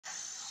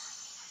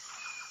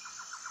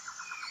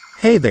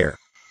Hey there.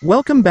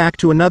 Welcome back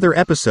to another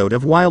episode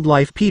of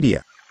Wildlife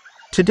Pedia.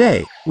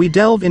 Today, we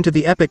delve into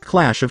the epic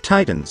clash of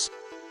titans.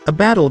 A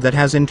battle that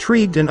has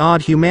intrigued and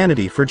awed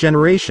humanity for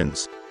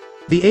generations.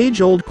 The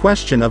age-old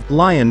question of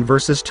lion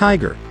versus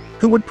tiger,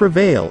 who would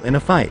prevail in a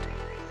fight?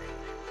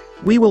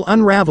 We will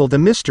unravel the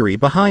mystery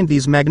behind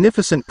these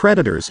magnificent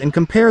predators and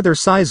compare their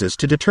sizes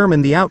to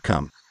determine the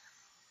outcome.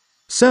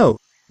 So,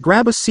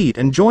 grab a seat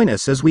and join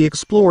us as we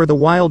explore the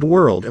wild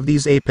world of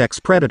these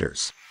apex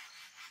predators.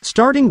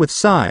 Starting with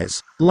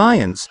size,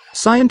 lions,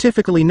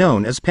 scientifically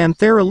known as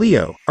Panthera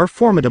leo, are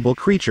formidable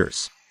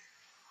creatures.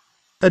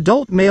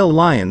 Adult male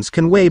lions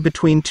can weigh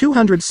between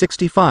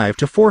 265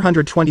 to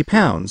 420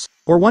 pounds,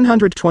 or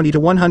 120 to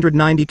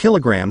 190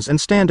 kilograms, and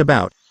stand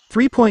about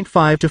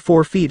 3.5 to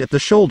 4 feet at the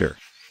shoulder,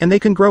 and they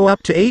can grow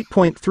up to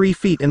 8.3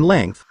 feet in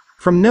length,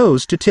 from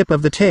nose to tip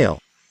of the tail.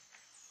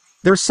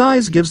 Their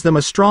size gives them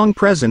a strong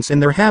presence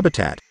in their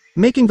habitat,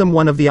 making them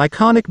one of the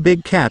iconic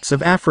big cats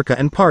of Africa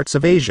and parts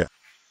of Asia.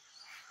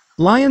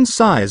 Lions'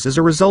 size is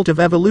a result of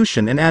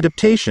evolution and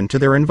adaptation to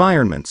their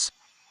environments.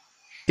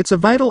 It's a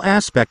vital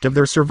aspect of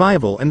their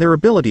survival and their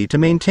ability to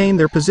maintain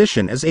their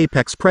position as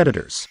apex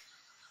predators.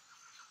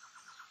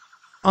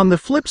 On the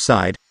flip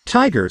side,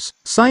 tigers,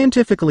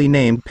 scientifically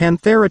named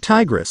Panthera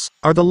tigris,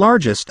 are the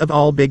largest of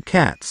all big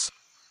cats.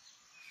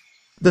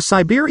 The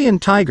Siberian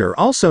tiger,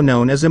 also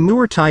known as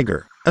Amur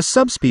tiger, a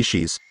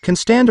subspecies, can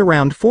stand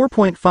around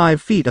 4.5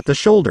 feet at the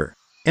shoulder,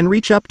 and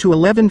reach up to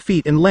 11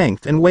 feet in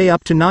length and weigh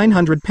up to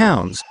 900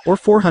 pounds, or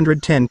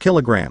 410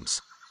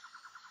 kilograms.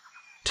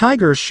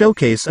 Tigers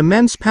showcase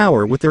immense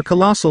power with their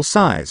colossal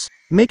size,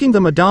 making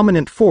them a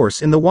dominant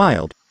force in the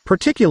wild,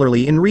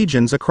 particularly in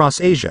regions across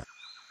Asia.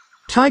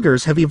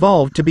 Tigers have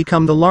evolved to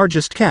become the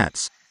largest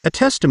cats, a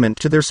testament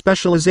to their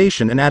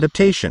specialization and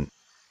adaptation.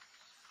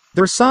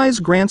 Their size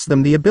grants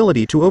them the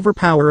ability to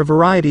overpower a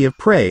variety of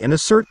prey and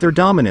assert their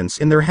dominance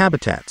in their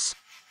habitats.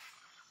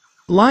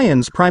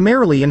 Lions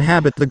primarily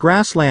inhabit the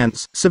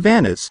grasslands,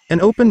 savannas, and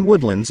open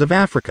woodlands of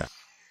Africa.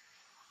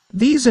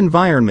 These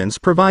environments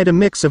provide a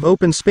mix of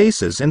open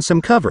spaces and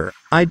some cover,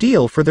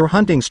 ideal for their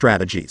hunting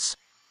strategies.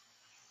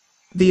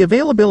 The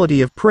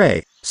availability of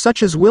prey,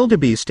 such as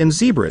wildebeest and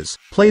zebras,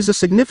 plays a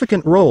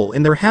significant role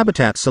in their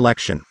habitat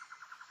selection.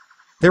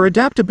 Their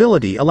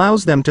adaptability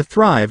allows them to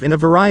thrive in a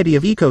variety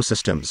of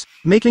ecosystems,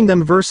 making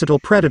them versatile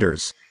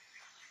predators.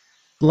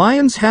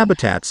 Lions'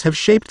 habitats have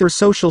shaped their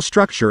social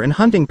structure and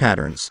hunting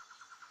patterns.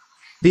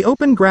 The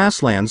open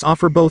grasslands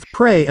offer both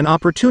prey and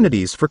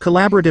opportunities for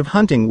collaborative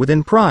hunting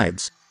within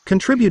prides,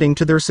 contributing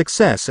to their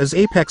success as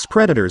apex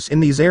predators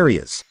in these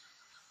areas.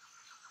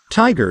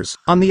 Tigers,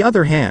 on the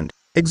other hand,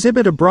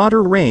 exhibit a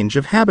broader range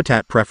of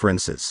habitat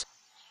preferences.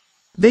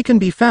 They can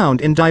be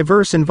found in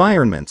diverse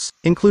environments,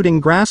 including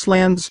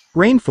grasslands,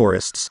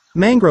 rainforests,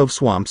 mangrove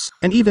swamps,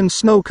 and even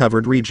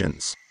snow-covered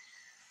regions.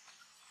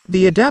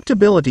 The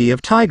adaptability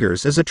of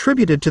tigers is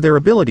attributed to their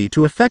ability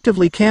to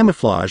effectively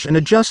camouflage and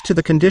adjust to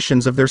the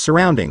conditions of their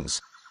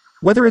surroundings.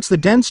 Whether it's the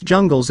dense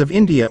jungles of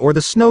India or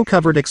the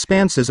snow-covered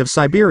expanses of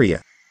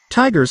Siberia,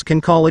 tigers can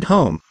call it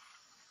home.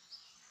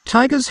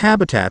 Tigers'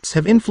 habitats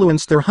have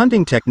influenced their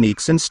hunting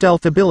techniques and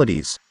stealth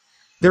abilities.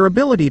 Their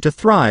ability to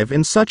thrive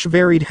in such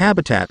varied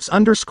habitats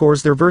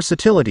underscores their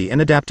versatility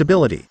and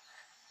adaptability.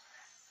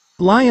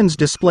 Lions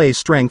display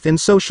strength in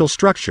social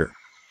structure.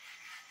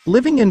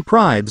 Living in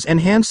prides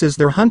enhances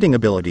their hunting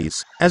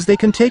abilities, as they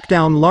can take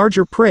down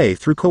larger prey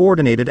through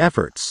coordinated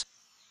efforts.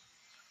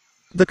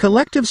 The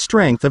collective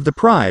strength of the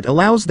pride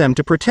allows them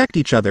to protect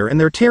each other and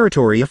their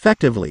territory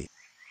effectively.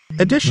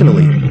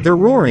 Additionally, their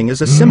roaring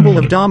is a symbol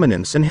of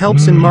dominance and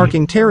helps in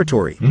marking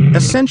territory,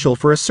 essential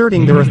for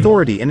asserting their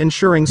authority and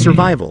ensuring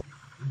survival.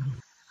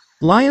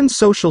 Lions'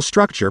 social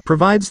structure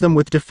provides them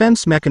with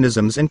defense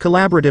mechanisms and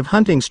collaborative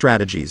hunting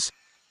strategies.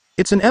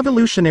 It's an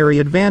evolutionary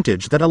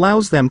advantage that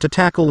allows them to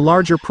tackle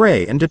larger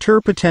prey and deter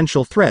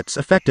potential threats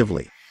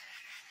effectively.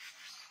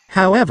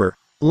 However,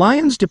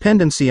 lions'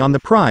 dependency on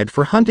the pride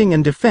for hunting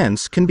and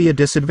defense can be a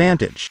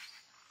disadvantage.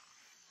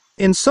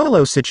 In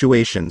solo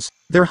situations,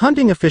 their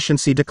hunting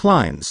efficiency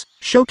declines,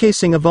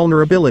 showcasing a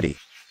vulnerability.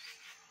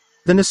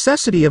 The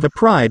necessity of a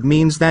pride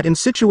means that in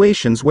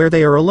situations where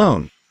they are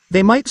alone,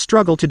 they might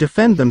struggle to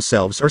defend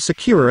themselves or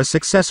secure a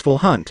successful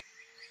hunt.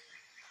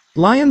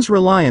 Lions'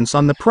 reliance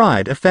on the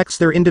pride affects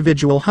their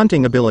individual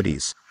hunting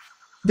abilities.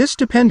 This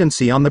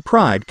dependency on the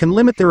pride can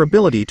limit their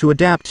ability to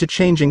adapt to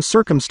changing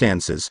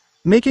circumstances,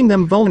 making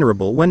them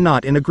vulnerable when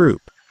not in a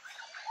group.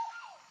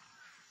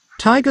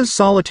 Tigers'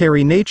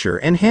 solitary nature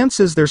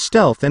enhances their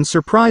stealth and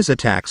surprise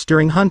attacks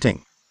during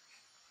hunting.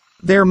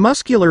 Their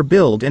muscular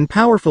build and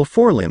powerful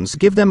forelimbs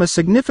give them a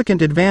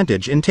significant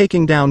advantage in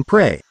taking down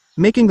prey,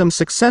 making them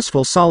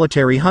successful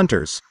solitary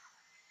hunters.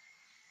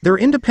 Their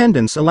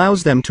independence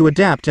allows them to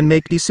adapt and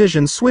make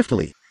decisions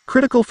swiftly,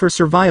 critical for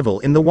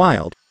survival in the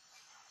wild.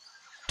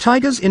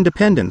 Tigers'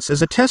 independence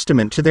is a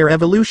testament to their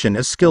evolution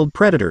as skilled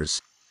predators.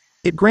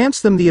 It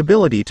grants them the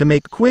ability to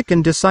make quick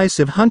and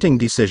decisive hunting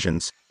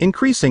decisions,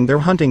 increasing their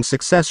hunting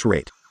success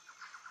rate.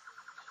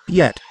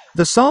 Yet,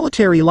 the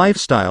solitary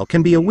lifestyle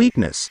can be a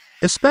weakness,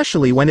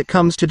 especially when it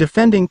comes to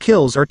defending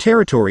kills or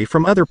territory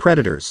from other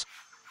predators.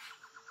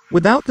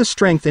 Without the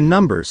strength in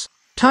numbers,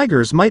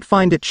 tigers might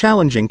find it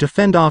challenging to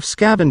fend off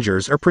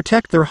scavengers or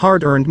protect their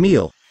hard-earned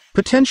meal,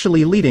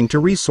 potentially leading to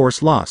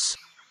resource loss.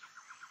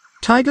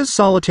 Taiga's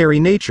solitary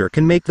nature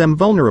can make them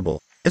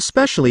vulnerable,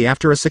 especially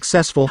after a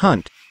successful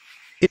hunt.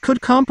 It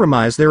could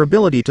compromise their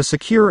ability to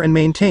secure and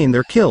maintain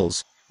their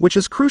kills, which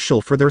is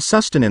crucial for their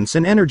sustenance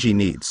and energy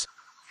needs.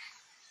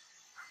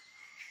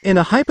 In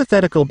a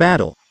hypothetical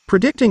battle,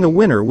 predicting a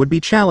winner would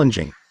be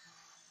challenging.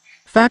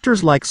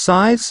 Factors like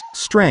size,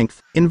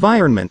 strength,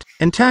 environment,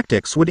 and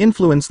tactics would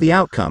influence the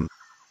outcome.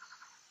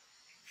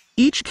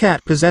 Each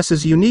cat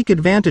possesses unique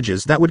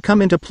advantages that would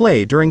come into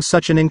play during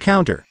such an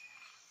encounter.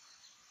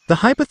 The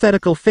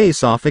hypothetical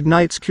face-off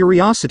ignites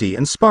curiosity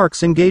and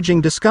sparks engaging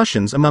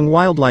discussions among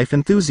wildlife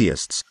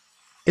enthusiasts.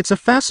 It's a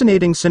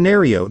fascinating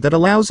scenario that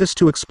allows us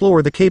to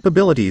explore the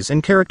capabilities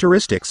and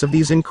characteristics of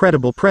these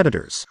incredible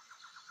predators.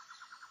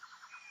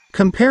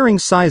 Comparing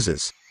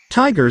sizes,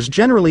 tigers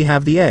generally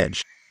have the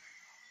edge.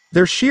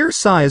 Their sheer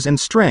size and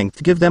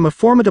strength give them a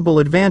formidable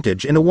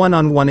advantage in a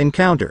one-on-one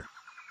encounter.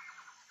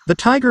 The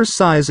tiger's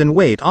size and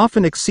weight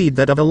often exceed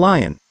that of a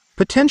lion,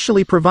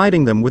 potentially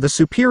providing them with a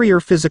superior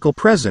physical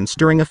presence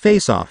during a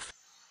face-off.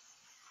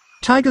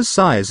 Taiga's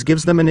size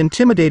gives them an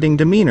intimidating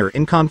demeanor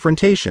in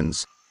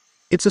confrontations.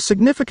 It's a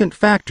significant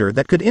factor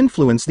that could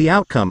influence the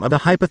outcome of a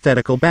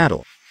hypothetical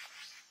battle.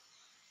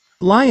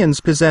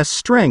 Lions possess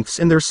strengths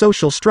in their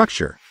social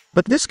structure,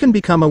 but this can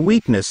become a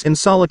weakness in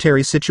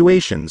solitary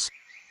situations.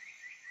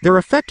 Their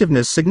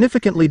effectiveness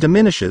significantly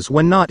diminishes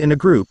when not in a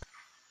group.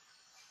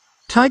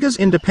 Taiga's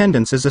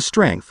independence is a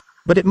strength,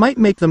 but it might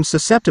make them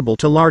susceptible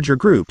to larger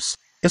groups,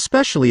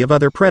 especially of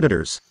other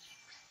predators.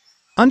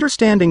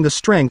 Understanding the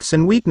strengths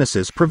and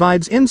weaknesses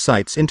provides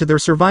insights into their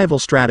survival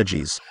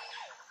strategies.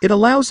 It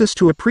allows us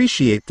to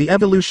appreciate the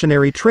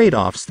evolutionary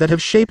trade-offs that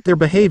have shaped their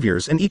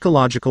behaviors and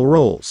ecological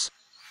roles.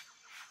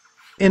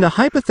 In a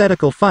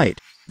hypothetical fight,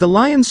 the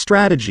lion's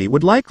strategy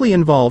would likely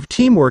involve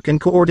teamwork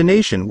and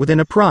coordination within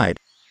a pride.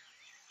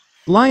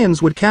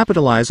 Lions would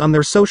capitalize on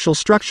their social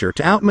structure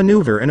to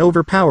outmaneuver and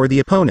overpower the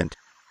opponent.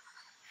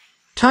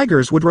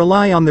 Tigers would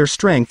rely on their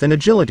strength and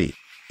agility,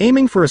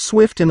 aiming for a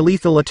swift and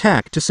lethal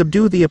attack to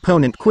subdue the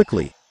opponent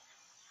quickly.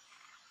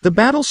 The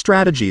battle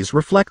strategies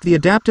reflect the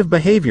adaptive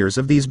behaviors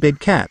of these big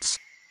cats.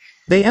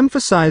 They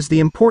emphasize the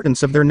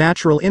importance of their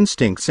natural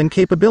instincts and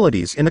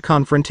capabilities in a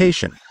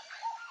confrontation.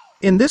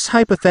 In this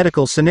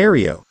hypothetical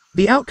scenario,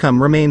 the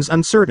outcome remains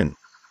uncertain.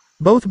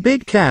 Both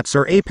big cats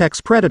are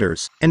apex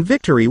predators, and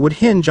victory would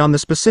hinge on the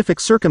specific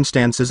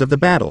circumstances of the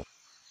battle.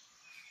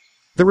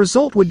 The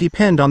result would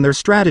depend on their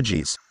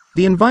strategies,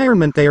 the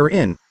environment they are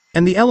in,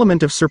 and the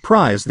element of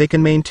surprise they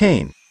can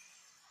maintain.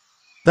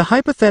 The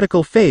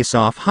hypothetical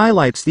face-off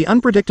highlights the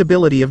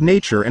unpredictability of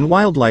nature and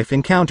wildlife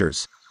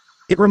encounters.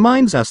 It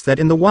reminds us that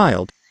in the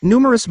wild,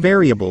 numerous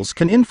variables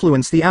can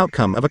influence the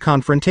outcome of a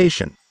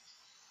confrontation.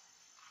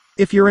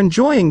 If you're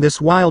enjoying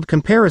this wild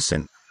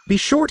comparison, be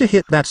sure to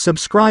hit that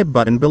subscribe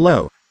button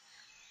below.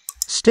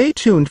 Stay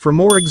tuned for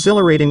more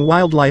exhilarating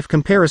wildlife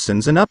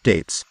comparisons and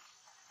updates.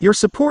 Your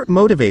support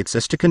motivates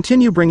us to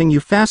continue bringing you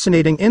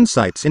fascinating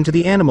insights into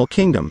the animal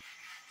kingdom.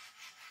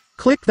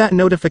 Click that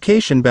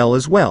notification bell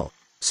as well,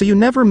 so you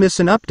never miss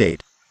an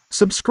update.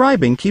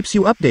 Subscribing keeps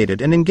you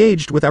updated and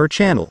engaged with our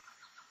channel.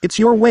 It's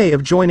your way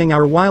of joining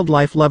our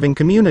wildlife-loving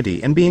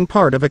community and being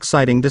part of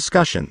exciting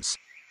discussions.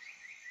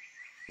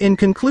 In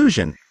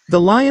conclusion, the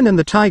lion and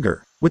the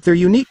tiger, with their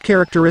unique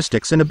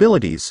characteristics and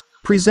abilities,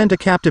 present a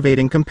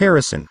captivating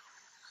comparison.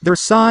 Their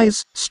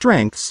size,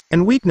 strengths,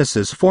 and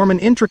weaknesses form an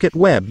intricate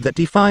web that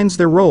defines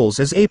their roles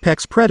as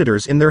apex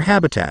predators in their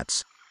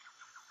habitats.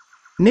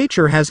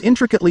 Nature has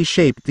intricately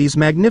shaped these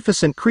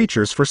magnificent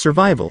creatures for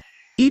survival,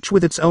 each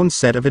with its own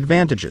set of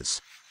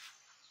advantages.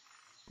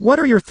 What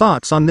are your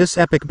thoughts on this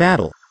epic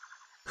battle?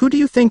 Who do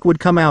you think would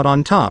come out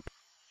on top?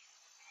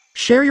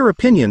 Share your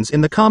opinions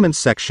in the comments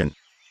section.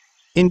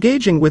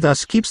 Engaging with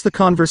us keeps the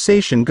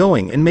conversation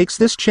going and makes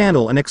this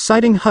channel an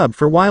exciting hub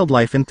for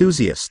wildlife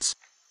enthusiasts.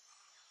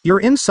 Your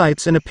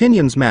insights and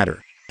opinions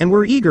matter, and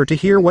we're eager to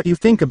hear what you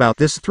think about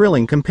this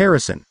thrilling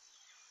comparison.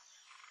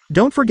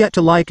 Don't forget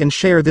to like and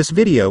share this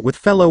video with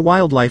fellow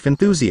wildlife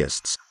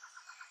enthusiasts.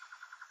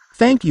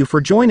 Thank you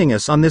for joining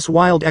us on this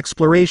wild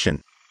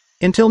exploration.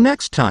 Until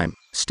next time,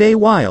 stay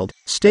wild,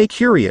 stay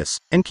curious,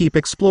 and keep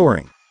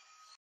exploring.